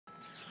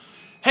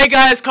Hey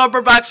guys,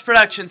 Cardboard Box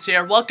Productions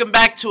here. Welcome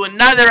back to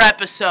another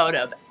episode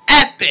of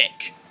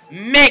Epic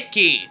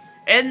Mickey.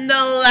 In the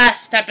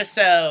last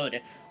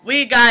episode,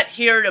 we got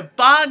here to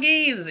Bog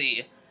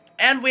Easy,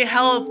 and we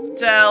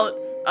helped out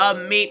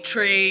Meat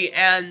Tree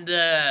and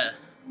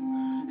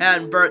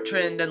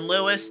Bertrand and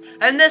Lewis.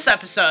 And this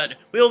episode,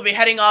 we will be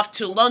heading off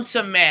to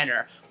Lonesome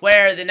Manor,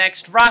 where the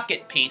next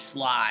rocket piece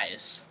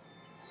lies.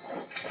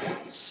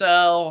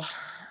 So,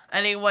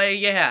 anyway,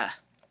 yeah.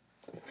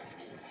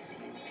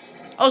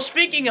 Oh,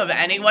 speaking of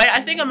anyway, I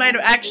think I might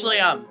have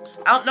actually, I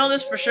don't know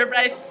this for sure, but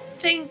I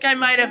think I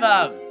might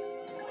have,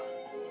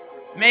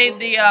 made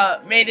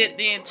it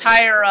the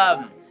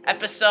entire,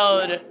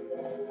 episode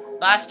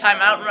last time.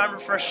 I don't remember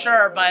for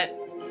sure, but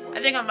I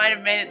think I might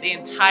have made it the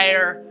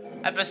entire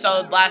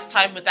episode last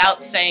time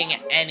without saying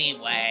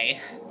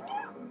anyway.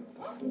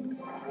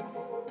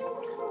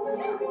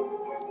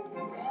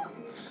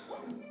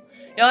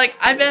 You know, like,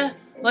 I bet,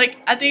 like,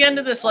 at the end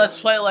of this Let's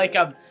Play, like,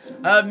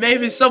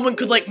 maybe someone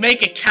could, like,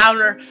 make a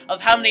counter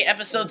of how many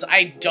episodes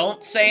I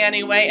don't say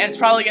anyway, and it's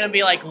probably gonna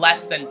be, like,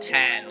 less than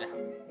 10.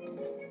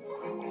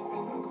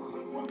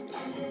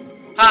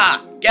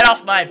 Ha! Get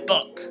off my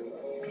book!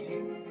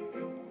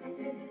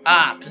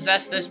 Ah,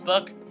 possess this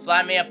book,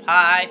 fly me up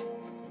high.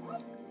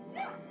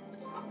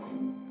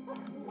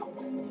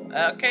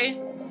 Okay.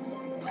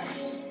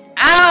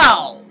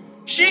 Ow!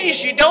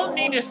 Sheesh, you don't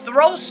need to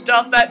throw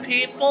stuff at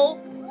people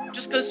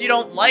just because you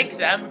don't like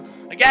them.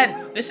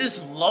 Again, this is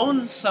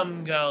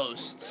lonesome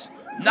ghosts,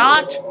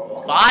 not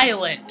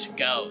violent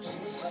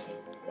ghosts.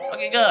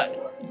 Okay, good.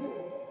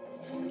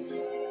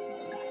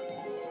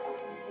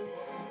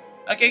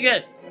 Okay,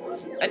 good.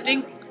 I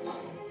think...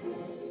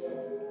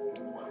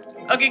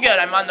 Okay, good,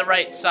 I'm on the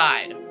right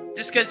side.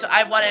 Just because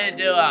I wanted to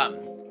do,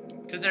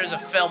 because there's a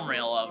film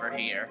reel over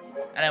here,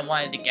 and I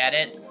wanted to get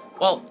it.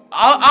 Well,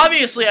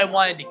 obviously I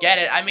wanted to get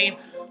it. I mean,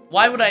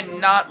 why would I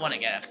not want to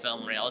get a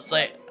film reel? It's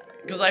like,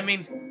 because I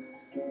mean,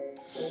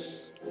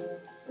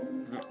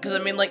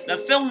 like, the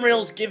film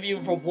reels give you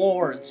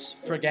rewards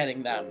for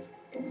getting them.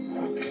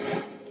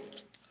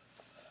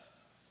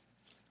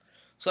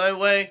 So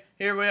anyway,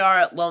 here we are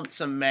at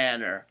Lonesome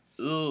Manor.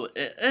 Ooh,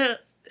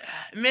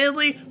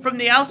 admittedly, from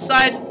the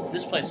outside,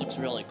 this place looks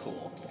really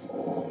cool.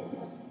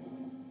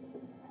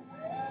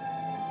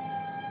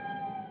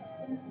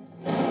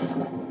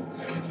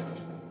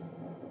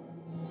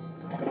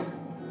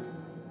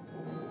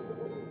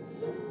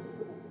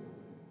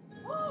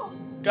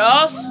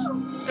 Gus?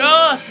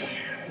 Gus!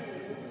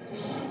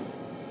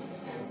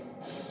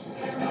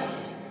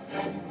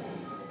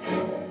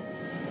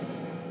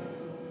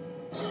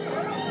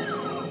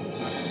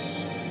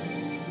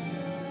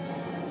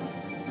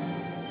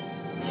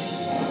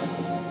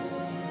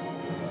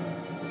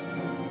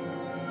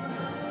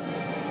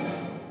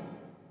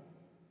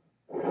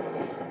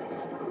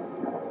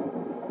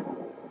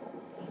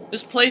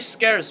 This place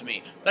scares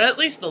me, but at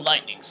least the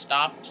lightning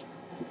stopped.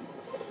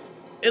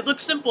 It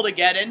looks simple to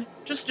get in,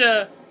 just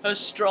a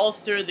stroll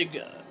through the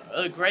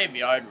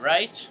graveyard,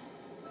 right?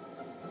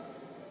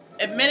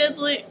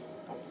 Admittedly,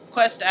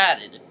 quest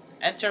added.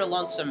 Enter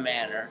Lonesome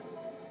Manor.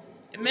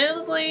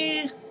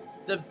 Admittedly,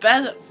 the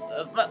best,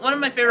 one of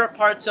my favorite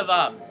parts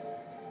of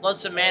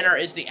Lonesome Manor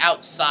is the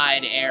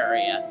outside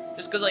area.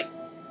 Just because, like,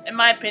 in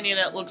my opinion,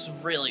 it looks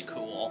really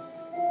cool.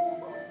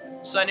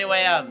 So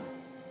anyway,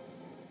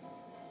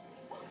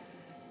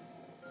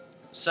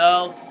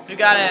 so we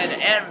got an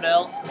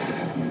anvil.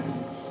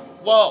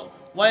 Whoa!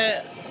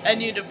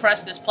 When you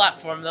depress this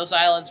platform, those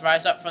islands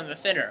rise up from the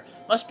thinner.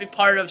 Must be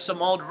part of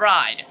some old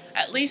ride.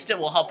 At least it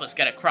will help us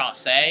get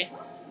across, eh?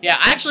 Yeah,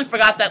 I actually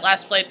forgot that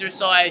last playthrough,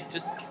 so I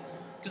just...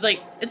 Because,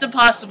 like, it's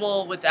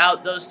impossible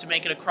without those to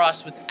make it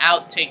across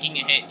without taking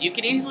a hit. You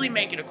can easily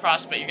make it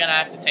across, but you're gonna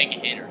have to take a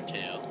hit or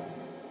two.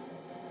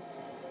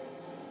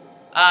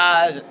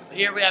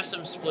 Here we have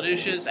some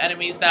Splodooshes,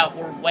 enemies that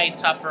were way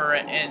tougher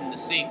in the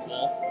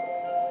sequel.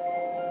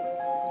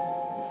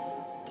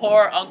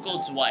 Poor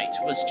Uncle Dwight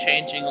was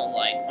changing a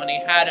light when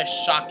he had a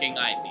shocking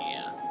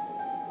idea.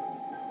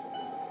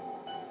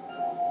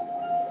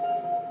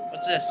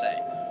 What's this say?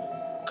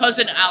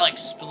 Cousin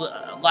Alex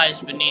lies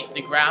beneath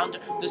the ground.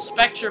 The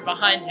spectre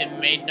behind him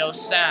made no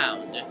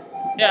sound.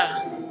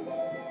 Yeah.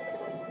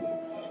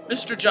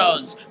 Mr.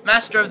 Jones,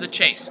 master of the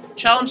chase,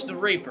 challenged the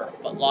Reaper,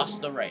 but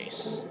lost the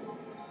race.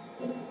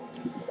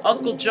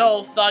 Uncle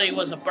Joe thought he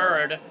was a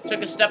bird,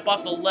 took a step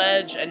off a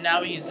ledge, and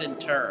now he's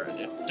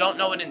interred. Don't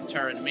know what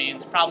interred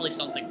means, probably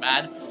something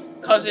bad.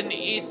 Cousin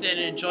Ethan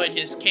enjoyed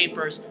his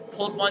capers,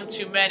 pulled one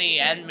too many,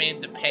 and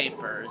made the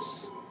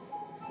papers.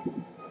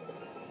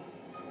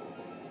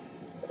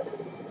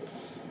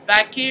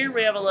 Back here,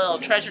 we have a little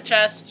treasure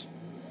chest.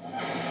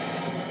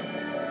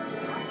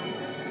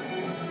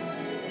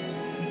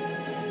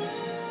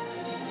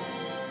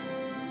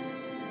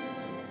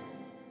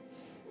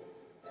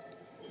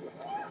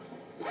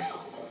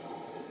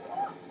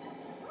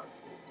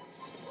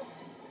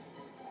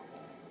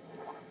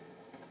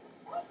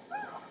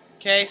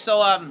 Okay, so,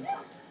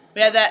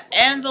 we had that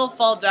anvil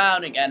fall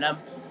down again.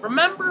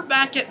 Remember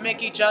back at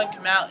Mickey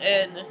Junk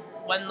Mountain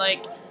when,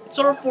 like,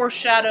 sort of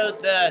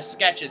foreshadowed the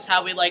sketches,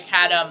 how we, like,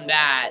 had,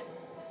 that,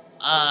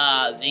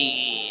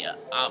 the,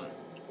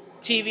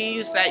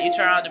 TVs that you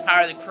turn on to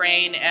power the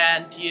crane,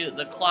 and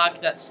the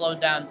clock that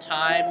slowed down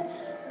time,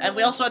 and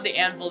we also had the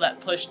anvil that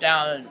pushed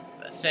down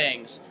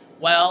things.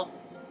 Well,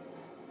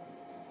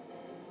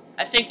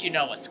 I think you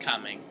know what's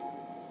coming.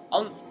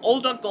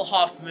 Old Uncle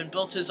Hoffman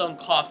built his own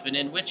coffin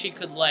in which he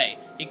could lay.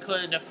 He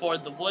couldn't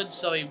afford the wood,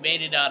 so he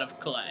made it out of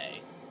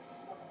clay.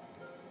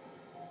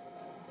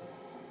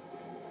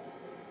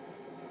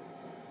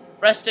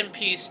 Rest in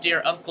peace,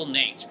 dear Uncle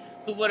Nate.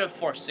 Who would have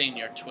foreseen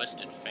your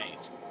twisted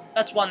fate?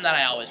 That's one that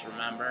I always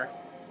remember.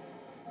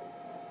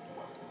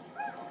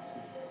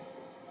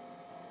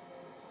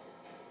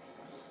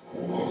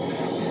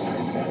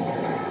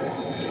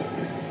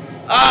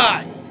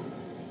 Ah!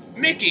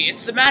 Mickey,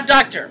 it's the Mad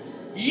Doctor.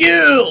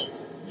 You!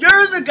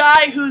 You're the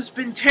guy who's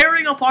been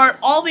tearing apart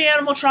all the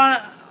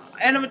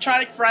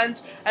animatronic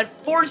friends and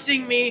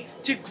forcing me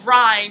to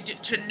grind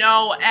to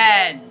no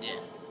end.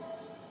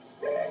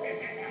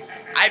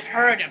 I've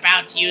heard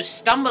about you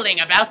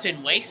stumbling about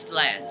in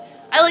Wasteland.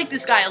 I like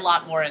this guy a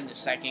lot more in the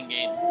second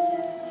game.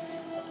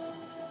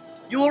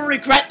 You will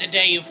regret the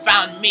day you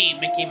found me,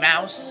 Mickey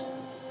Mouse.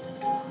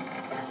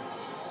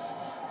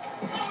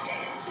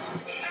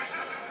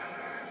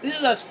 This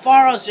is as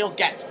far as you'll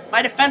get.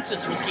 My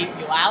defenses will keep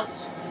you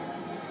out.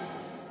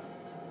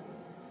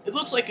 It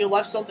looks like you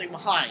left something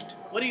behind.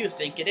 What do you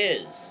think it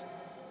is?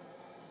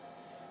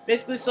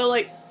 Basically, so,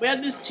 like, we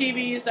had these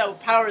TVs that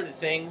would power the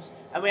things,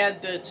 and we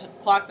had the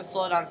clock that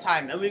slowed down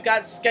time. And we've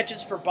got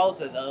sketches for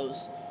both of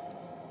those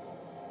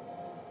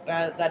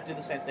that do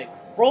the same thing.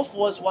 Rolf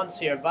was once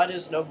here, but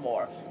is no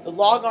more. The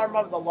long arm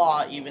of the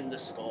law, even the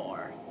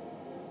score.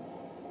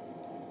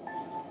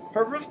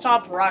 Her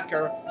rooftop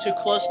rocker, too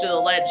close to the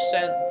ledge,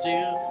 sent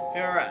to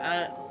her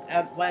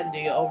Aunt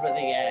Wendy over the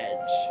edge.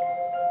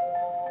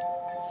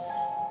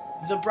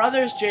 The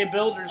brothers J.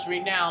 Builders,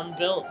 renowned,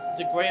 built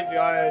the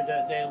graveyard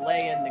they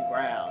lay in the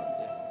ground.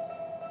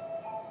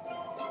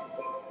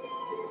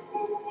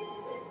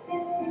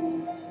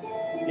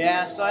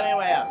 Yeah, so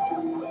anyway,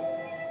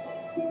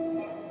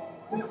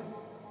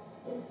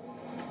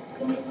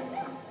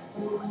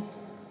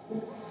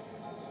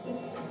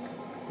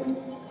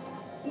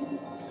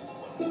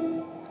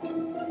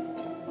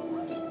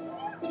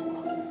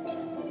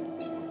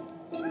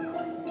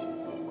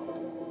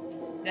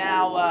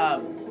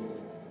 now,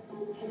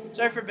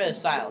 sorry for a bit of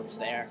silence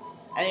there.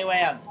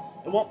 Anyway,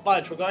 it won't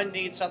budge. We're going to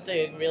need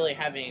something really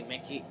heavy,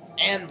 Mickey.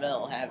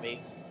 Anvil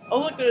heavy.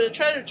 Oh, look, there's a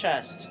treasure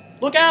chest.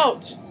 Look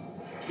out!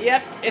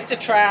 Yep, it's a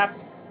trap.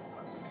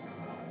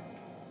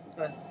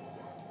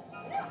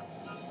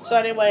 So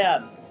anyway,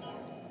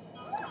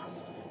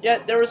 yeah,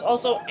 there was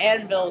also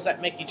anvils at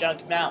Mickey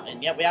Junk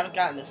Mountain, yet we haven't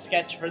gotten a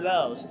sketch for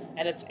those.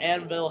 And it's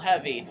anvil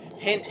heavy.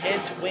 Hint,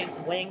 hint, wink,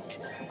 wink.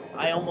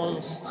 I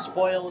almost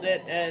spoiled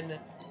it in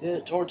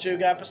the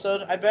Tortuga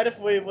episode. I bet if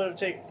he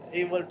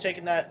would have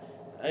taken that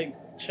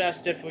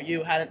chest if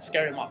you hadn't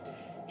scared him off.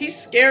 He's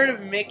scared of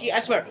Mickey.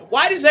 I swear.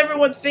 Why does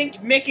everyone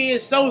think Mickey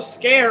is so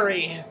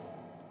scary?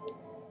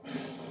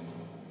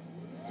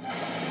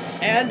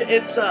 And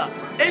it's a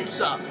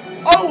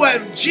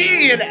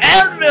OMG an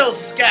anvil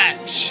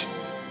sketch.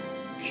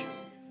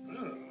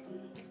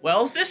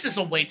 Well, this is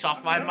a weight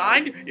off my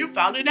mind. You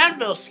found an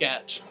anvil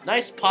sketch.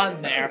 Nice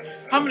pun there.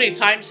 How many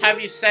times have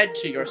you said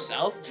to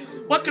yourself,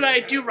 what could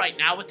I do right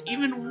now with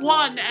even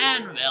one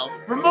anvil?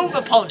 Remove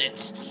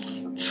opponents.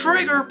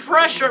 Trigger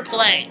pressure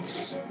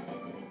plates.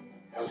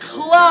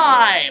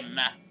 Climb.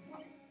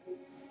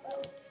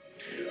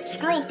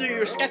 Scroll through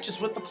your sketches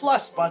with the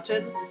plus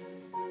button.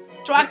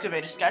 To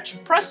activate a sketch,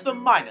 press the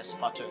minus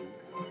button.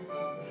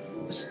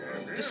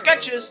 The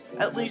sketches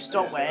at least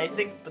don't weigh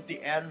anything, but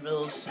the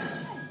anvils...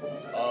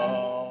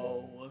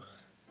 Oh.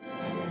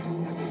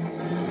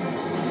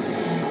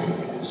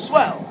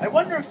 Swell. I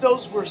wonder if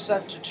those were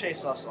sent to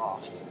chase us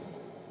off.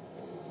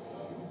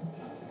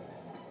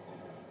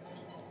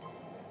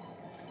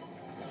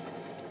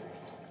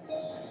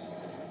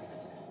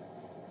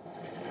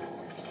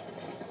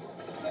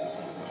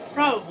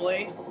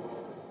 Probably.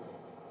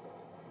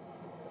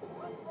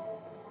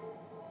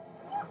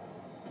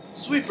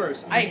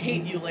 Sweepers, I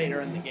hate you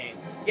later in the game.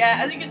 Yeah,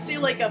 as you can see,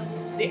 like,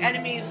 the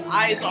enemy's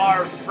eyes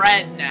are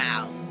red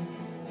now.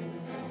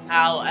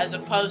 How, as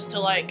opposed to,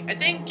 like, I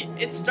think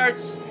it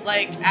starts,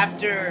 like,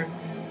 after,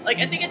 like,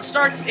 I think it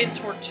starts in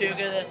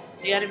Tortuga,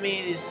 the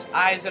enemy's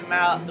eyes and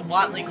mouth, the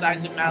Blotling's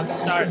eyes and mouth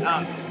start,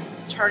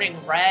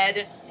 turning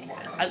red,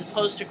 as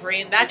opposed to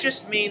green. That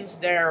just means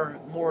they're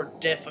more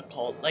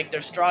difficult. Like,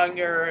 they're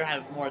stronger,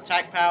 have more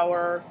attack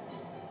power.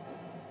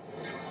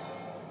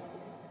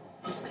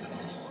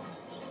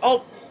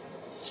 Oh,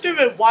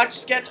 stupid watch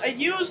sketch. I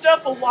used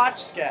up a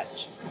watch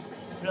sketch.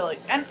 Really.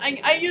 And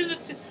I use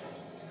it to...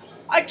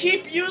 I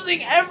keep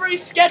using every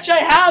sketch I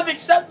have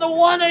except the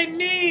one I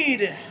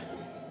need.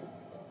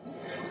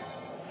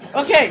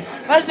 Okay,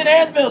 that's an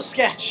anvil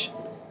sketch.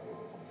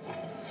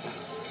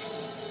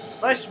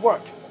 Nice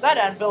work. That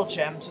anvil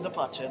jammed to the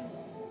button.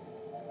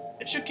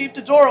 It should keep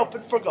the door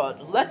open for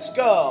good. Let's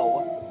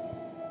go.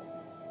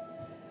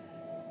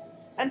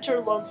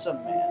 enter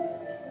Lonesome Manor.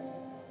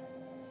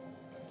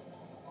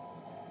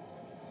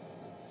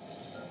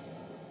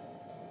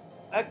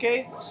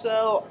 Okay,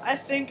 so I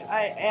think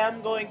I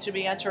am going to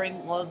be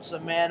entering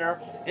Lonesome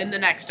Manor. In the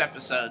next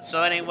episode.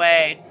 So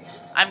anyway,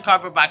 I'm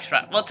Cardboard Box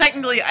Trap. Well,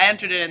 technically I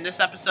entered it in this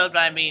episode, but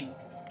I mean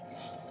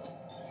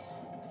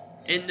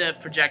in the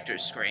projector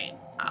screen.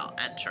 I'll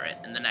enter it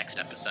in the next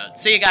episode.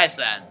 See you guys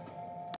then.